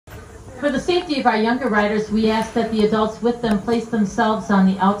For the safety of our younger riders, we ask that the adults with them place themselves on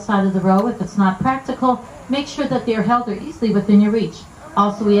the outside of the row. If it's not practical, make sure that they are held or easily within your reach.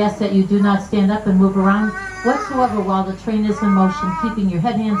 Also, we ask that you do not stand up and move around whatsoever while the train is in motion, keeping your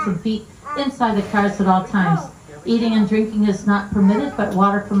head, hands, and feet inside the cars at all times. Eating and drinking is not permitted, but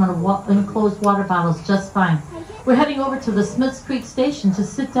water from enclosed water bottles just fine. We're heading over to the Smiths Creek Station to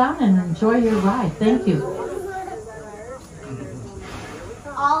sit down and enjoy your ride. Thank you.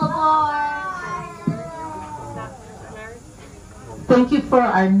 All aboard! Thank you for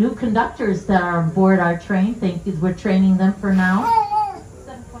our new conductors that are aboard our train. Thank you. We're training them for now.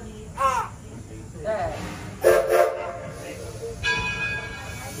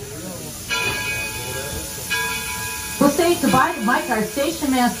 We'll say goodbye to Mike, our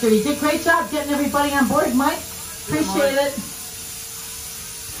station master. He did a great job getting everybody on board, Mike. Appreciate it.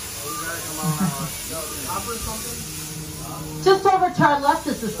 Just over to our left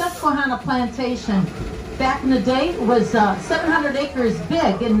is the Susquehanna Plantation. Back in the day, it was 700 acres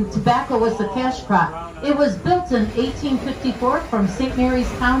big, and tobacco was the cash crop. It was built in 1854 from St. Mary's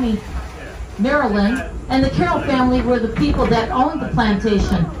County, Maryland, and the Carroll family were the people that owned the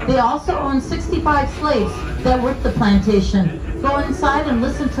plantation. They also owned 65 slaves that worked the plantation. Go inside and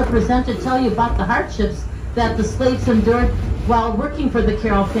listen to a presenter tell you about the hardships that the slaves endured while working for the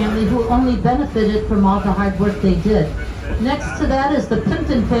Carroll family, who only benefited from all the hard work they did. Next to that is the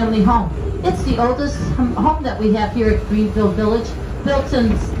Pimpton family home. It's the oldest home that we have here at Greenfield Village, built in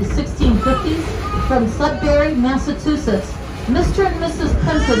the 1650s from Sudbury, Massachusetts. Mr. and Mrs.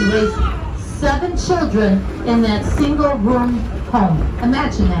 Pimpton raised 7 children in that single room home.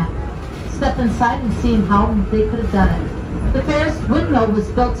 Imagine that. Step inside and see how they could have done it. The Ferris windmill was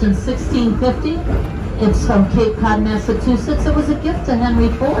built in 1650. It's from Cape Cod, Massachusetts. It was a gift to Henry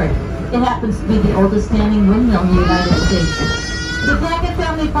Ford. It happens to be the oldest standing windmill in the United States. The Daggett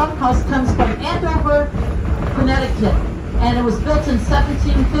family bunkhouse comes from Andover, Connecticut, and it was built in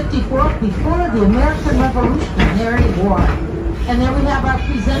 1754 before the American Revolutionary War. And then we have our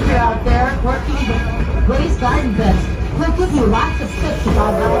presenter out there working with raised garden beds. He'll give you lots of tips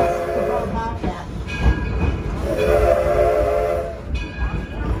about how to go about that.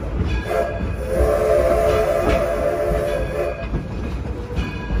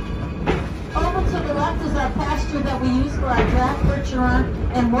 That we use for our draft Bergeron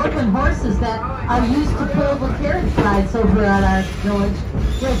and Morgan horses that are used to pull the carriage rides over at our village.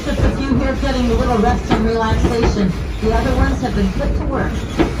 There's just a few here getting a little rest and relaxation. The other ones have been put to work.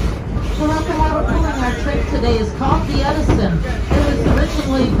 The locomotive pulling our train today is called the Edison. It was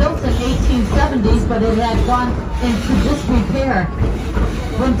originally built in 1870s, but it had gone into disrepair.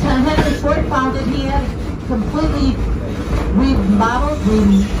 When Henry Ford found it, he had completely remodeled,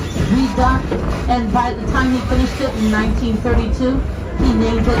 redone, and by the time he finished it in 1932, he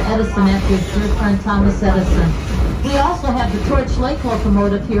named it Edison after his dear friend Thomas Edison. We also have the Torch Lake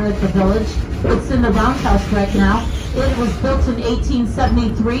locomotive here at the village. It's in the roundhouse right now. It was built in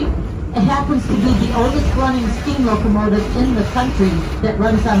 1873. It happens to be the oldest running steam locomotive in the country that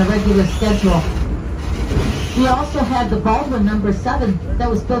runs on a regular schedule. We also have the Baldwin number 7 that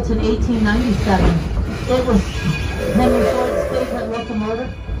was built in 1897. It was Henry Ford's favorite locomotive.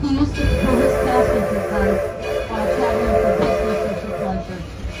 He used it for his passenger cars while traveling for business or for pleasure.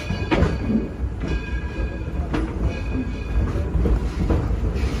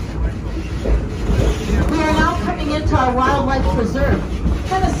 We are now coming into our wildlife preserve.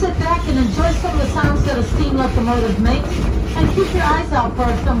 Kind of sit back and enjoy some of the sounds that a steam locomotive makes, and keep your eyes out for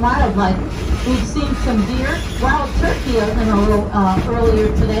some wildlife. We've seen some deer, wild turkey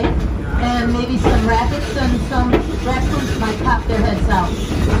earlier today, and maybe some rabbits and some raccoons might pop their heads out.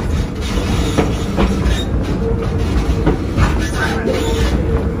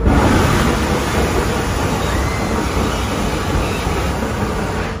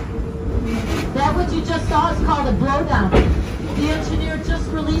 That what you just saw is called a blowdown. The engineer just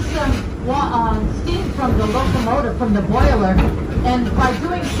released some steam from the locomotive, from the boiler, and by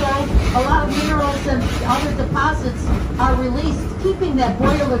doing so, a lot of minerals and other deposits are released, keeping that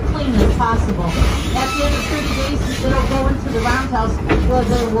boiler clean as possible. At the end of 30 days, it'll go into the roundhouse where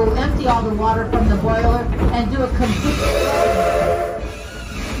they will empty all the water from the boiler and do a complete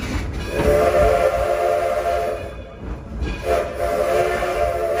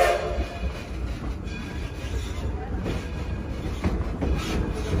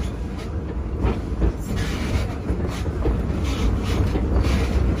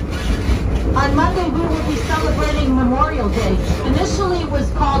On Monday, we will be celebrating Memorial Day. Initially, it was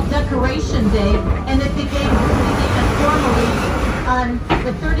called Decoration Day, and it began formally on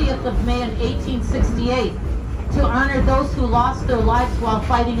the 30th of May in 1868. to honor those who lost their lives while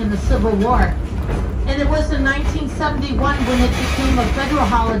fighting in the Civil War. And it was in 1971 when it became a federal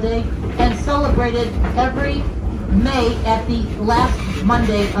holiday and celebrated every May at the last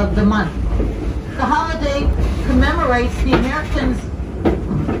Monday of the month. The holiday commemorates the Americans,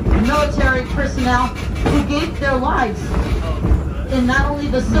 military personnel who gave their lives in not only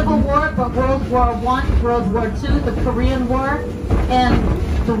the Civil War, but World War I, World War II, the Korean War, and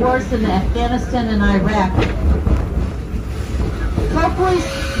the wars in Afghanistan and Iraq. Hopefully,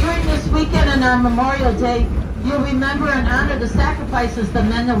 during this weekend and our Memorial Day, you'll remember and honor the sacrifices the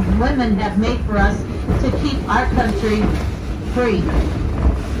men and women have made for us to keep our country free.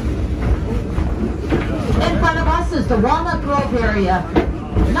 In front of us is the Walnut Grove area.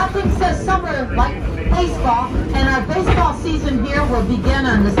 Nothing says summer like baseball, and our baseball season here will begin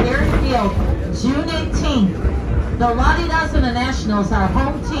on this very field June 18th. The Latidas and the Nationals, our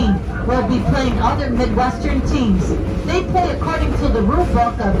home team, will be playing other Midwestern teams. They play according to the rule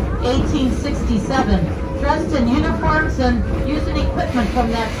book of 1867, dressed in uniforms and using equipment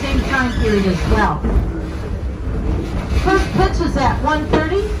from that same time period as well. First pitch is at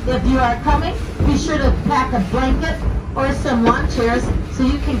 1:30. If you are coming, be sure to pack a blanket or some lawn chairs so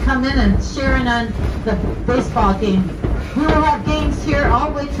you can come in and share in on the baseball game. We will have games here all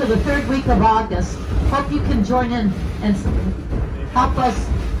the way to the third week of August. Hope you can join in and help us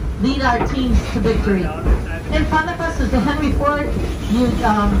lead our teams to victory. In front of us is the Henry Ford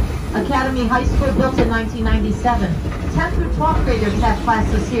Academy High School, built in 1997. 10th through 12th graders have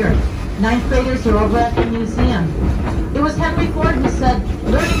classes here. 9th graders are over at the museum. It was Henry Ford who said,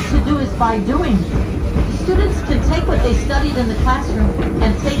 learning to do is by doing. Students can take what they studied in the classroom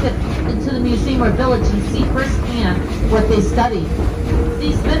and take it into the museum or village and see firsthand what they studied.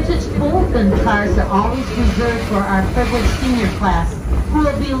 These vintage Pullman cars are always reserved for our privileged senior class, who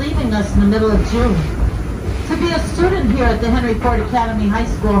will be leaving us in the middle of June. To be a student here at the Henry Ford Academy High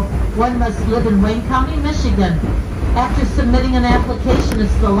School, one must live in Wayne County, Michigan. After submitting an application,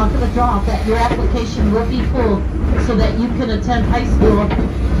 it's the luck of the draw that your application will be pulled so that you can attend high school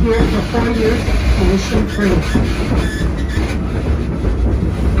here for 4 years tuition free.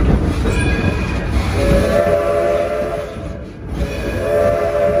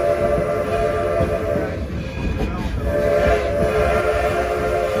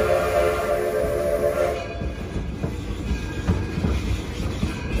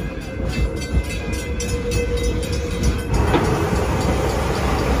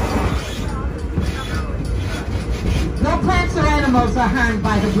 Animals are harmed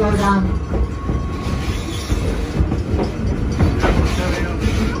by the blowdown.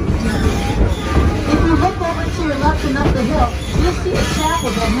 If you look over to your left and up the hill, you'll see a chapel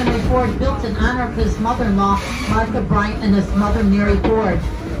that Henry Ford built in honor of his mother-in-law, Martha Bryant, and his mother, Mary Ford.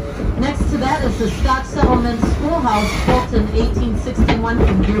 Next to that is the Scott Settlement Schoolhouse, built in 1861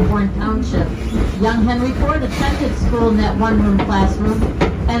 from Dearborn Township. Young Henry Ford attended school in that one-room classroom,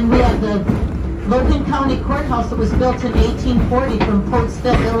 and we have the Logan County Courthouse that was built in 1840 from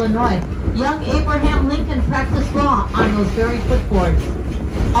Pottsville, Illinois. Young Abraham Lincoln practiced law on those very footboards.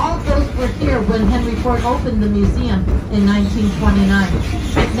 All of those were here when Henry Ford opened the museum in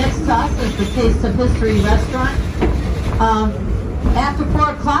 1929. Next to us is the Taste of History restaurant. After 4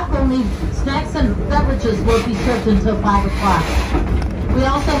 o'clock, only snacks and beverages will be served until 5 o'clock. We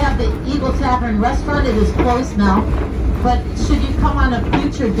also have the Eagle Tavern restaurant. It is closed now, but should you come on a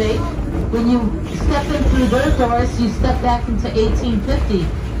future date, when you step in through their doors, you step back into 1850,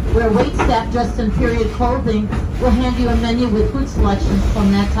 where waitstaff dressed in period clothing will hand you a menu with food selections from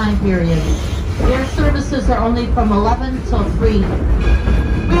that time period. Their services are only from 11 till 3.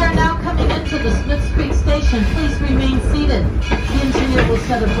 We are now coming into the Smiths Creek station. Please remain seated. The engineer will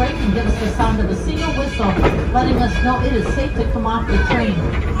set a brake and give us the sound of a single whistle, letting us know it is safe to come off the train.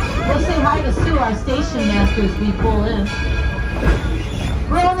 We'll say hi to Sue, our station master, as we pull in.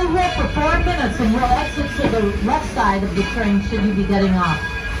 We're only here for 4 minutes, and we'll exit to the left side of the train should you be getting off.